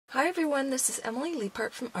Hi everyone, this is Emily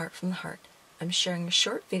Leiphart from Art from the Heart. I'm sharing a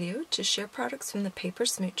short video to share products from the Paper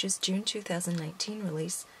Smooches June 2019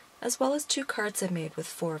 release, as well as 2 cards I made with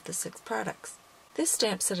 4 of the 6 products. This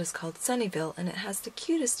stamp set is called Sunnyville, and it has the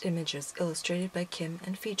cutest images illustrated by Kim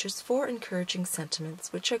and features 4 encouraging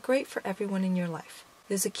sentiments which are great for everyone in your life.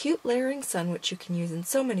 There's a cute layering sun which you can use in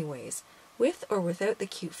so many ways, with or without the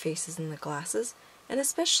cute faces and the glasses, and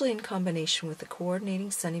especially in combination with the coordinating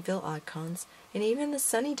Sunnyville icons and even the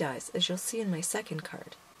sunny dies, as you'll see in my second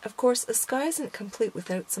card. Of course, a sky isn't complete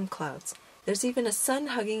without some clouds. There's even a sun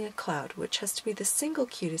hugging a cloud, which has to be the single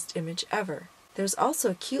cutest image ever. There's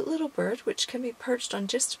also a cute little bird which can be perched on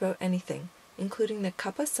just about anything, including the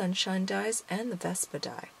Cuppa sunshine dies and the Vespa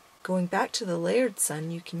die. Going back to the layered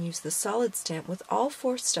sun, you can use the solid stamp with all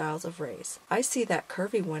 4 styles of rays. I see that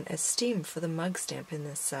curvy one as steam for the mug stamp in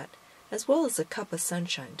this set, as well as the Cuppa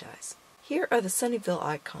sunshine dies. Here are the Sunnyville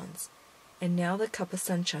icons, and now the Cuppa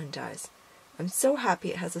sunshine dies. I'm so happy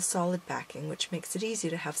it has a solid backing, which makes it easy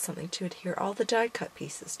to have something to adhere all the die cut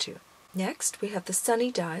pieces to. Next, we have the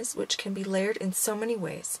sunny dies, which can be layered in so many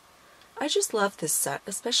ways. I just love this set,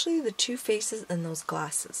 especially the 2 faces and those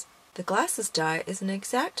glasses. The glasses die is an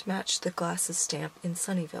exact match to the glasses stamp in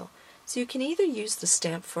Sunnyville, so you can either use the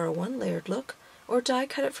stamp for a 1-layered look, or die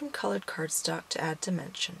cut it from colored cardstock to add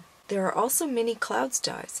dimension. There are also mini clouds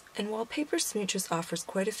dies, and while Paper Smooches offers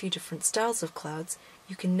quite a few different styles of clouds,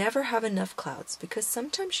 you can never have enough clouds because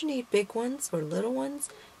sometimes you need big ones or little ones,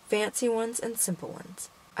 fancy ones and simple ones.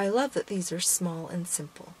 I love that these are small and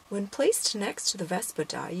simple. When placed next to the Vespa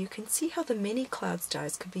die, you can see how the mini clouds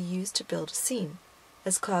dies could be used to build a scene,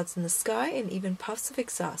 as clouds in the sky and even puffs of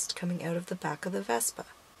exhaust coming out of the back of the Vespa.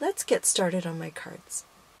 Let's get started on my cards.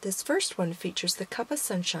 This first one features the Cuppa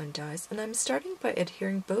sunshine dies, and I'm starting by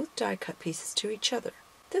adhering both die cut pieces to each other.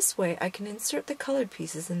 This way I can insert the colored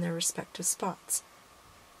pieces in their respective spots.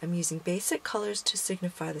 I'm using basic colors to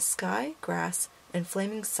signify the sky, grass, and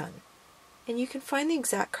flaming sun, and you can find the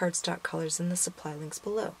exact cardstock colors in the supply links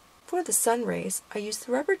below. For the sun rays, I use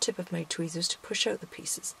the rubber tip of my tweezers to push out the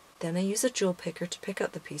pieces. Then I use a jewel picker to pick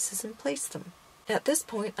out the pieces and place them. At this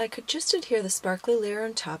point, I could just adhere the sparkly layer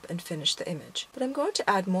on top and finish the image, but I'm going to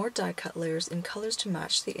add more die cut layers in colors to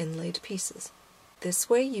match the inlaid pieces. This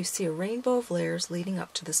way you see a rainbow of layers leading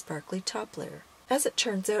up to the sparkly top layer. As it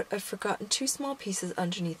turns out, I've forgotten 2 small pieces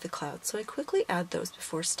underneath the cloud, so I quickly add those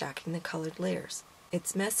before stacking the colored layers.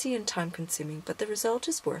 It's messy and time consuming, but the result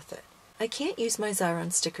is worth it. I can't use my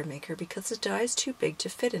Xyron sticker maker because the die is too big to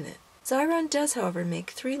fit in it. Xyron does, however, make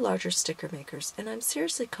 3 larger sticker makers, and I'm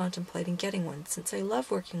seriously contemplating getting one since I love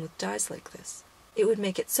working with dies like this. It would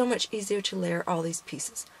make it so much easier to layer all these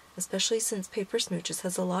pieces, especially since Paper Smooches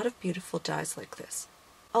has a lot of beautiful dies like this.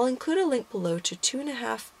 I'll include a link below to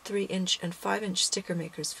 2.5, 3-inch, and 5-inch sticker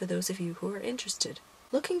makers for those of you who are interested.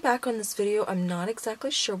 Looking back on this video, I'm not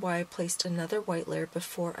exactly sure why I placed another white layer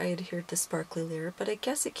before I adhered the sparkly layer, but I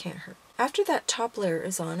guess it can't hurt. After that top layer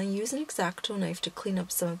is on, I use an X-Acto knife to clean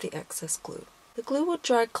up some of the excess glue. The glue will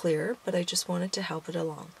dry clear, but I just wanted to help it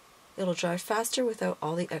along. It'll dry faster without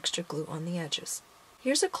all the extra glue on the edges.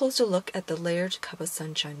 Here's a closer look at the layered Cuppa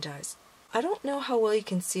sunshine dies. I don't know how well you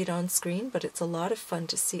can see it on screen, but it's a lot of fun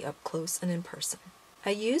to see up close and in person.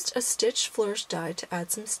 I used a stitched flourish die to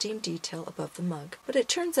add some steam detail above the mug, but it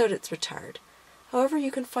turns out it's retired. However,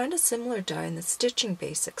 you can find a similar die in the Stitching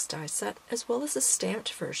Basics die set, as well as a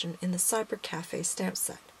stamped version in the Cyber Cafe stamp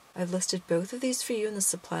set. I've listed both of these for you in the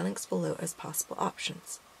supply links below as possible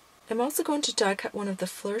options. I'm also going to die cut one of the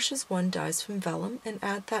Flourishes 1 dies from vellum and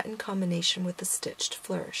add that in combination with the stitched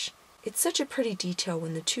flourish. It's such a pretty detail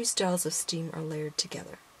when the 2 styles of steam are layered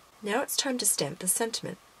together. Now it's time to stamp the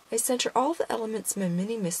sentiment. I center all the elements in my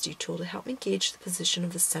mini MISTI tool to help me gauge the position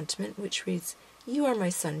of the sentiment, which reads, "You are my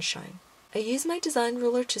sunshine." I use my design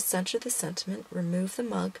ruler to center the sentiment, remove the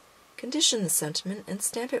mug, condition the sentiment, and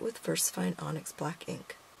stamp it with VersaFine Onyx black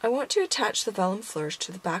ink. I want to attach the vellum flourish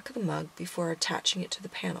to the back of the mug before attaching it to the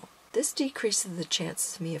panel. This decreases the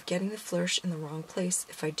chances of me of getting the flourish in the wrong place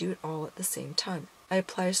if I do it all at the same time. I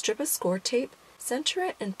apply a strip of score tape, center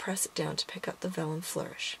it, and press it down to pick up the vellum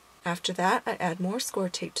flourish. After that, I add more score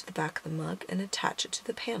tape to the back of the mug and attach it to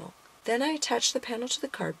the panel. Then I attach the panel to the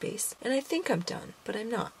card base, and I think I'm done, but I'm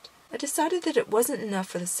not. I decided that it wasn't enough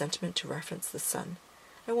for the sentiment to reference the sun.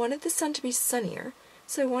 I wanted the sun to be sunnier,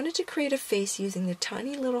 so I wanted to create a face using the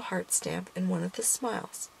tiny little heart stamp and one of the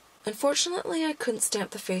smiles. Unfortunately, I couldn't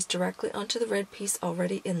stamp the face directly onto the red piece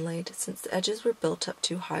already inlaid since the edges were built up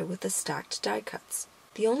too high with the stacked die cuts.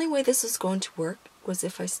 The only way this was going to work was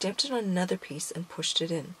if I stamped it on another piece and pushed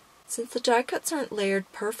it in. Since the die cuts aren't layered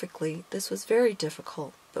perfectly, this was very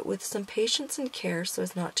difficult, but with some patience and care so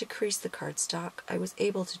as not to crease the cardstock, I was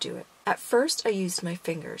able to do it. At first I used my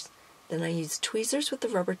fingers, then I used tweezers with the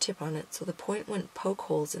rubber tip on it so the point wouldn't poke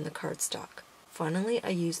holes in the cardstock. Finally,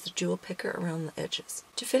 I used the jewel picker around the edges.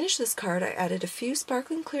 To finish this card, I added a few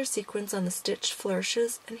sparkling clear sequins on the stitched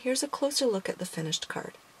flourishes, and here's a closer look at the finished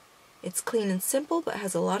card. It's clean and simple, but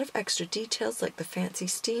has a lot of extra details like the fancy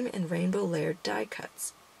steam and rainbow layered die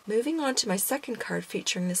cuts. Moving on to my second card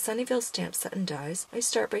featuring the Sunnyville stamp set and dies, I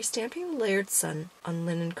start by stamping the layered sun on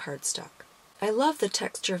linen cardstock. I love the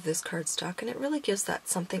texture of this cardstock, and it really gives that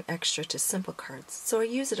something extra to simple cards, so I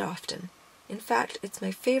use it often. In fact, it's my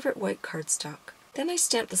favorite white cardstock. Then I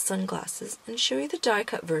stamp the sunglasses and show you the die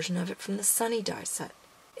cut version of it from the Sunny die set.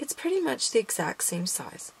 It's pretty much the exact same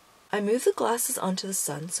size. I move the glasses onto the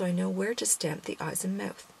sun so I know where to stamp the eyes and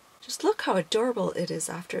mouth. Just look how adorable it is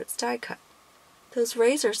after it's die cut. Those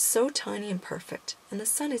rays are so tiny and perfect, and the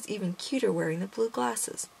sun is even cuter wearing the blue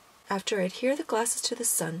glasses. After I adhere the glasses to the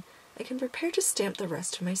sun, I can prepare to stamp the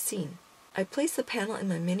rest of my scene. I place the panel in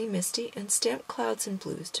my mini MISTI and stamp clouds in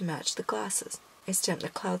blues to match the glasses. I stamped the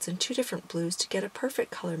clouds in 2 different blues to get a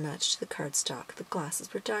perfect color match to the cardstock the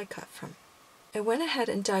glasses were die cut from. I went ahead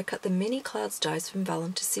and die cut the mini clouds dies from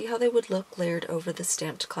vellum to see how they would look layered over the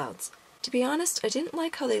stamped clouds. To be honest, I didn't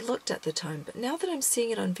like how they looked at the time, but now that I'm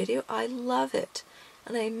seeing it on video, I love it,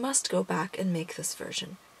 and I must go back and make this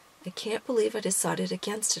version. I can't believe I decided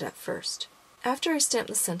against it at first. After I stamp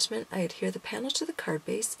the sentiment, I adhere the panel to the card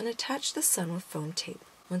base and attach the sun with foam tape.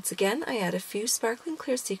 Once again, I add a few sparkling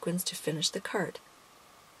clear sequins to finish the card.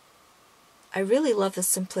 I really love the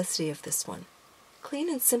simplicity of this one. Clean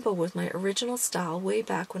and simple was my original style way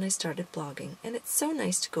back when I started blogging, and it's so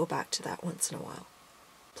nice to go back to that once in a while.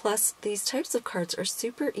 Plus, these types of cards are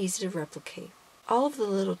super easy to replicate. All of the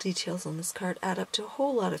little details on this card add up to a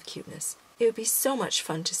whole lot of cuteness. It would be so much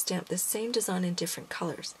fun to stamp this same design in different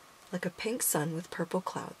colors, like a pink sun with purple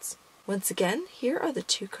clouds. Once again, here are the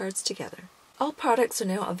 2 cards together. All products are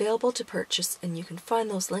now available to purchase, and you can find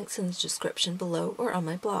those links in the description below or on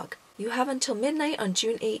my blog. You have until midnight on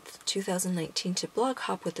June 8th, 2019 to blog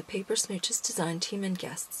hop with the Paper Smooches design team and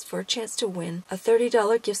guests for a chance to win a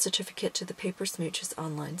 $30 gift certificate to the Paper Smooches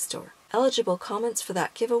online store. Eligible comments for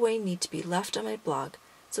that giveaway need to be left on my blog,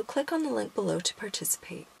 so click on the link below to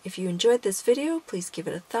participate. If you enjoyed this video, please give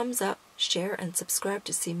it a thumbs up, share, and subscribe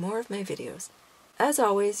to see more of my videos. As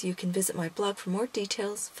always, you can visit my blog for more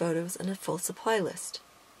details, photos, and a full supply list.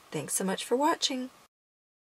 Thanks so much for watching!